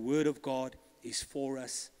that the word of God is for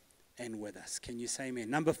us and with us. Can you say amen?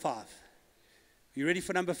 Number 5. You ready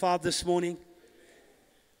for number 5 this morning?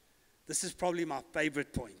 This is probably my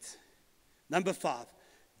favorite point. Number 5,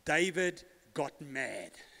 David got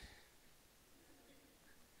mad.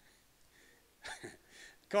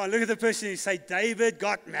 Come on, look at the person who say, David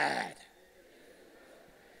got mad.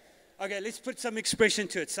 Okay, let's put some expression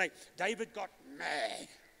to it. Say, David got mad.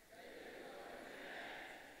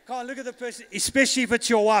 Come on, look at the person, especially if it's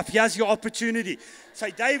your wife. Here's your opportunity.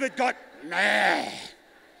 Say, David got mad.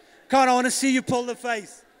 Come on, I want to see you pull the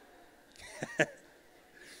face.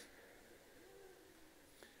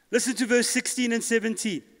 Listen to verse 16 and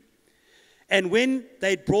 17. And when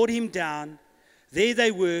they'd brought him down, there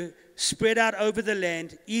they were, spread out over the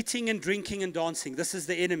land, eating and drinking and dancing. This is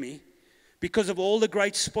the enemy. Because of all the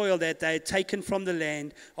great spoil that they had taken from the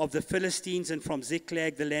land of the Philistines and from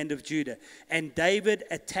Ziklag, the land of Judah. And David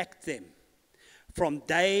attacked them from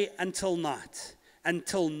day until night,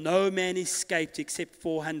 until no man escaped except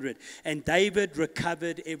 400. And David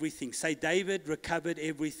recovered everything. Say, David recovered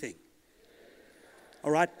everything. All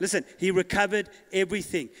right, listen, he recovered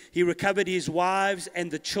everything. He recovered his wives and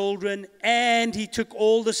the children, and he took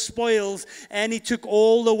all the spoils, and he took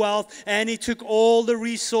all the wealth, and he took all the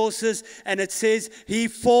resources, and it says he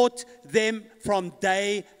fought them from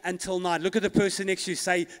day until night. Look at the person next to you,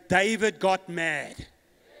 say, David got mad.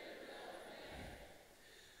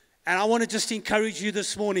 And I want to just encourage you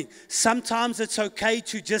this morning. Sometimes it's okay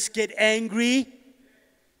to just get angry.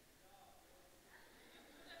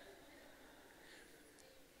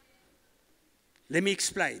 Let me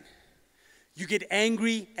explain. You get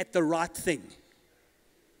angry at the right thing.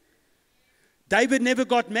 David never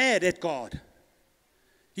got mad at God.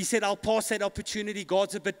 He said, I'll pass that opportunity.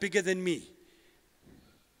 God's a bit bigger than me.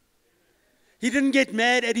 He didn't get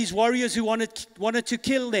mad at his warriors who wanted to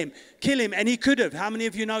kill him, and he could have. How many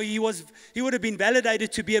of you know he would have been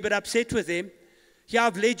validated to be a bit upset with them? Yeah,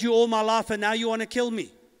 I've led you all my life, and now you want to kill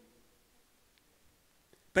me.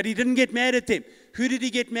 But he didn't get mad at them. Who did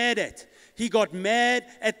he get mad at? He got mad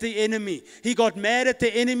at the enemy. He got mad at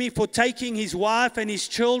the enemy for taking his wife and his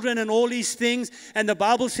children and all these things. And the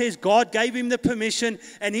Bible says God gave him the permission,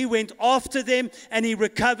 and he went after them, and he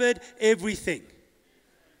recovered everything.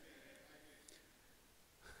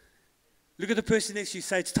 Look at the person next to you.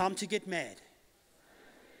 Say, it's time to get mad.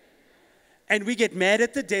 And we get mad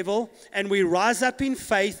at the devil, and we rise up in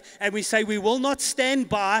faith, and we say, we will not stand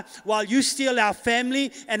by while you steal our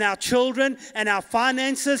family and our children and our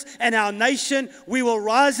finances and our nation. We will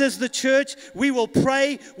rise as the church. We will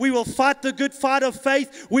pray. We will fight the good fight of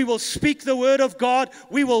faith. We will speak the word of God.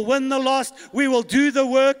 We will win the lost. We will do the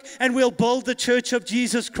work, and we'll build the church of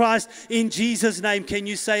Jesus Christ in Jesus' name. Can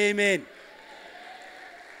you say amen?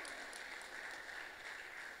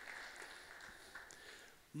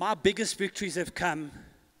 My biggest victories have come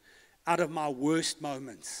out of my worst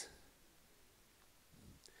moments.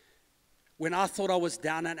 When I thought I was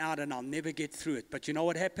down and out and I'll never get through it. But you know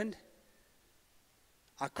what happened?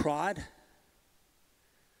 I cried.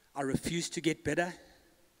 I refused to get better.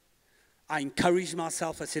 I encouraged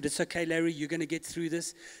myself. I said, it's okay, Larry, you're going to get through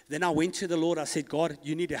this. Then I went to the Lord. I said, God,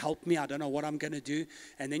 you need to help me. I don't know what I'm going to do.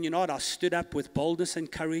 And then you know what? I stood up with boldness and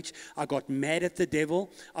courage. I got mad at the devil.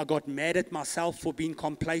 I got mad at myself for being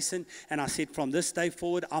complacent. And I said, from this day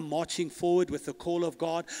forward, I'm marching forward with the call of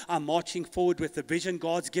God. I'm marching forward with the vision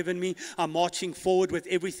God's given me. I'm marching forward with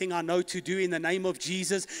everything I know to do in the name of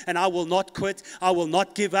Jesus. And I will not quit. I will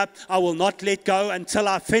not give up. I will not let go until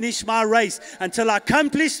I finish my race, until I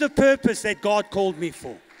accomplish the purpose that God called me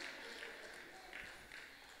for.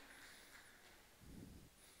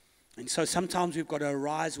 And so sometimes we've got to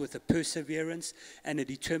arise with a perseverance and a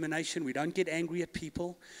determination. We don't get angry at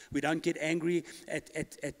people. We don't get angry at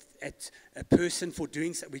a person for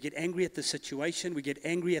doing so. We get angry at the situation. We get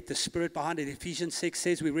angry at the spirit behind it. Ephesians 6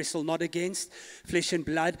 says we wrestle not against flesh and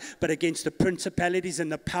blood, but against the principalities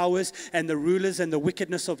and the powers and the rulers and the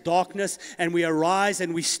wickedness of darkness. And we arise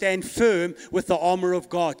and we stand firm with the armor of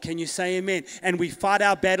God. Can you say amen? And we fight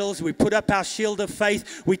our battles. We put up our shield of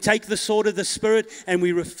faith. We take the sword of the Spirit, and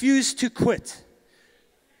we refuse to quit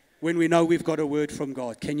when we know we've got a word from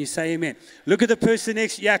God. Can you say amen? Look at the person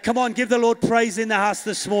next. Yeah, come on, give the Lord praise in the house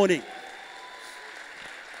this morning.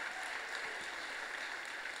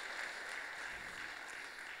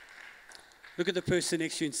 Look at the person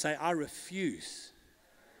next to you and say, I refuse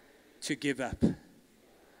to give up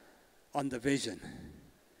on the vision,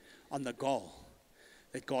 on the goal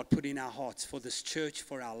that God put in our hearts for this church,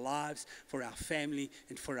 for our lives, for our family,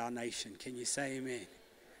 and for our nation. Can you say amen?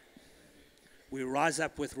 We rise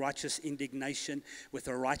up with righteous indignation, with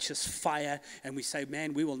a righteous fire, and we say,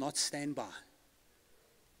 man, we will not stand by.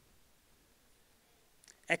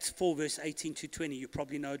 Acts 4, verse 18 to 20, you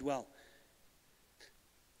probably know it well.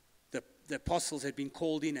 The apostles had been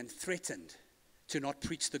called in and threatened to not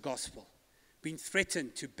preach the gospel, been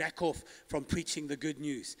threatened to back off from preaching the good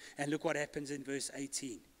news. And look what happens in verse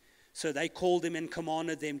 18. So they called them and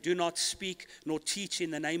commanded them, do not speak nor teach in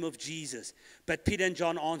the name of Jesus. But Peter and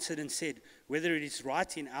John answered and said, whether it is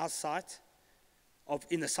right in our sight,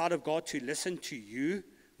 in the sight of God, to listen to you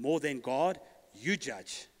more than God, you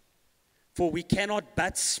judge. For we cannot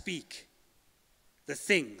but speak the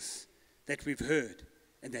things that we've heard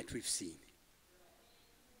and that we've seen.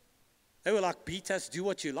 They were like, beat us, do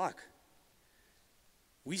what you like.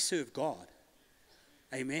 We serve God.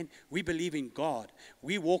 Amen. We believe in God.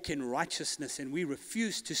 We walk in righteousness, and we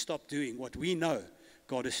refuse to stop doing what we know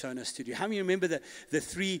God has shown us to do. How many remember the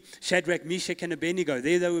three, Shadrach, Meshach, and Abednego?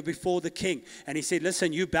 There they were before the king. And he said,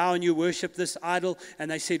 listen, you bow and you worship this idol.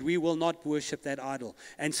 And they said, we will not worship that idol.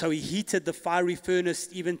 And so he heated the fiery furnace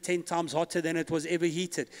even 10 times hotter than it was ever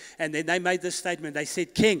heated. And then they made this statement. They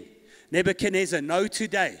said, King Nebuchadnezzar, know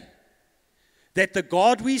today that the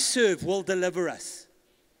God we serve will deliver us.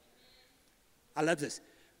 I love this.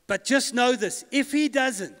 But just know this, if he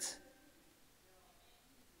doesn't,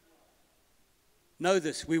 know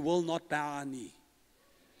this, we will not bow our knee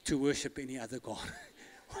to worship any other God.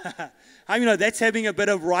 How you know that's having a bit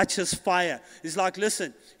of righteous fire? It's like,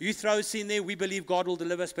 listen, you throw us in there, we believe God will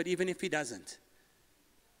deliver us, but even if He doesn't,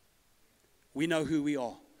 we know who we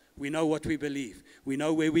are. We know what we believe. We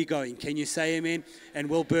know where we're going. Can you say amen? And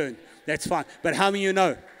we'll burn. That's fine. But how many of you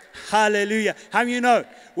know? Hallelujah. How many of you know?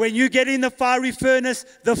 When you get in the fiery furnace,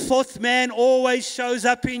 the fourth man always shows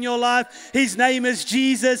up in your life. His name is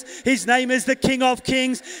Jesus. His name is the King of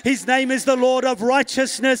Kings. His name is the Lord of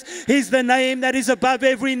righteousness. He's the name that is above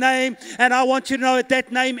every name. And I want you to know at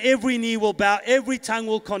that name, every knee will bow, every tongue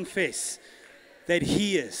will confess that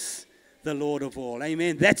He is the Lord of all.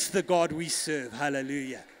 Amen. That's the God we serve.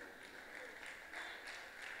 Hallelujah.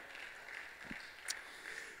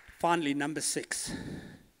 Finally, number 6.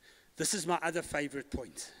 This is my other favorite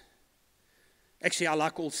point. Actually, I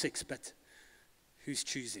like all 6, but who's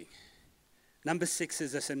choosing? Number 6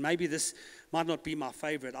 is this, and maybe this might not be my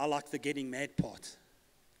favorite. I like the getting mad part.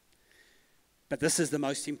 But this is the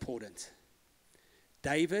most important.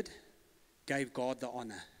 David gave God the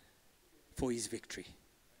honor for his victory.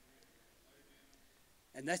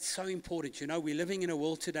 And that's so important. You know, we're living in a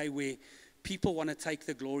world today where people want to take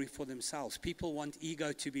the glory for themselves. People want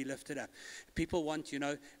ego to be lifted up. People want,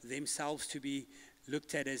 themselves to be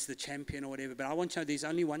looked at as the champion or whatever. But I want you to know there's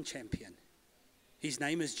only one champion. His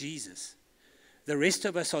name is Jesus. The rest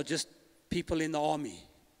of us are just people in the army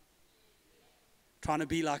trying to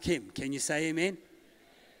be like Him. Can you say amen?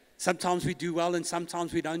 Sometimes we do well and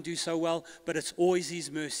sometimes we don't do so well, but it's always His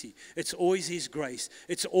mercy. It's always His grace.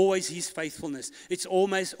 It's always His faithfulness. It's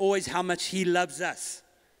always how much He loves us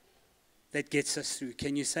that gets us through.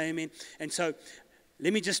 Can you say amen? And so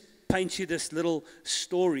let me just paint you this little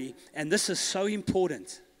story, and this is so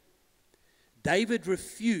important. David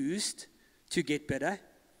refused to get better,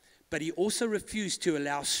 but he also refused to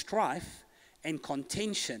allow strife and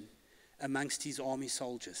contention amongst his army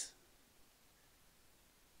soldiers.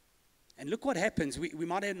 And look what happens. We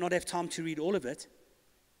might not have time to read all of it.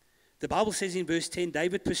 The Bible says in verse 10,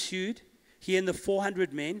 David pursued, he and the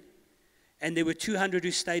 400 men, and there were 200 who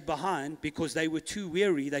stayed behind because they were too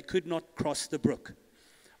weary. They could not cross the brook.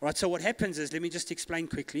 All right, so what happens is, let me just explain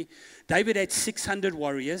quickly. David had 600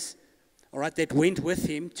 warriors, all right, that went with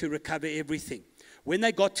him to recover everything. When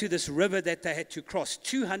they got to this river that they had to cross,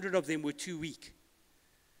 200 of them were too weak.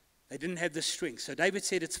 They didn't have the strength. So David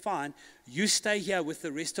said, it's fine. You stay here with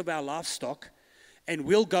the rest of our livestock, and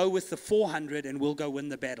we'll go with the 400 and we'll go win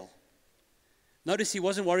the battle. Notice he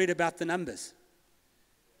wasn't worried about the numbers,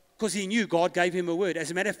 because he knew God gave him a word.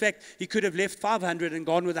 As a matter of fact, he could have left 500 and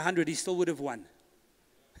gone with 100. He still would have won.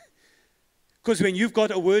 Because when you've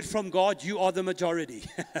got a word from God, you are the majority.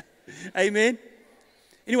 Amen?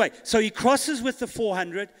 Anyway, so he crosses with the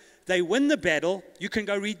 400. They win the battle. You can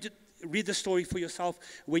go read the story for yourself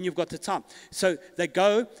when you've got the time. So they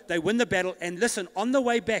go, they win the battle. And listen, on the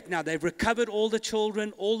way back now, they've recovered all the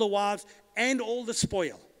children, all the wives, and all the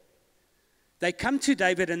spoil. They come to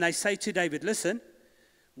David and they say to David, listen,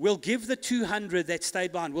 we'll give the 200 that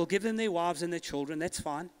stayed behind. We'll give them their wives and their children. That's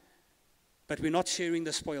fine. But we're not sharing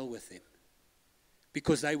the spoil with them,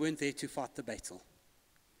 because they weren't there to fight the battle.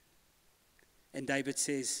 And David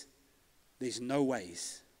says, there's no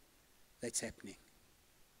ways that's happening.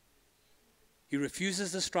 He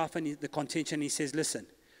refuses the strife and the contention. He says, listen,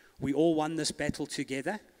 we all won this battle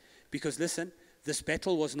together, because listen, this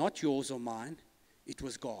battle was not yours or mine. It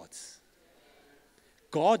was God's.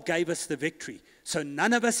 God gave us the victory. So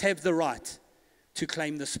none of us have the right to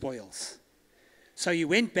claim the spoils. So he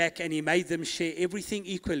went back and he made them share everything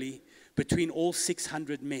equally between all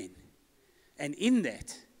 600 men. And in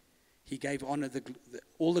that, he gave honor,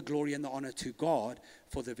 all the glory and the honor to God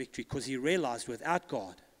for the victory, because he realized without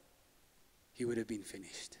God, he would have been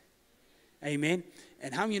finished. Amen.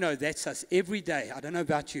 And how many know that's us every day? I don't know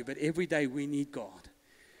about you, but every day we need God.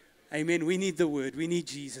 Amen. We need the Word. We need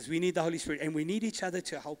Jesus. We need the Holy Spirit. And we need each other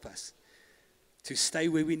to help us to stay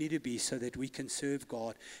where we need to be so that we can serve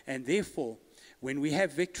God. And therefore, when we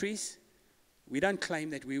have victories, we don't claim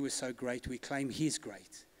that we were so great. We claim He's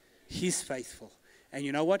great. He's faithful. And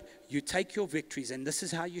you know what? You take your victories, and this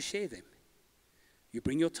is how you share them. You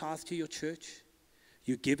bring your tithe to your church.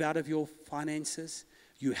 You give out of your finances.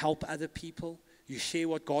 You help other people. You share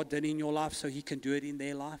what God did in your life so He can do it in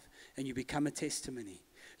their life. And you become a testimony.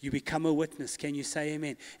 You become a witness. Can you say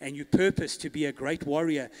amen? And you purpose to be a great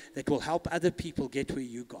warrior that will help other people get where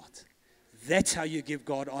you got. That's how you give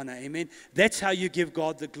God honor. Amen. That's how you give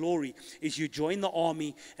God the glory, is you join the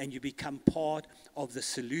army and you become part of the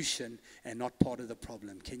solution and not part of the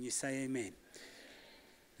problem. Can you say amen?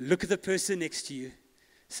 Look at the person next to you.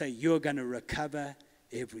 Say, you're going to recover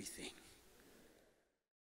everything.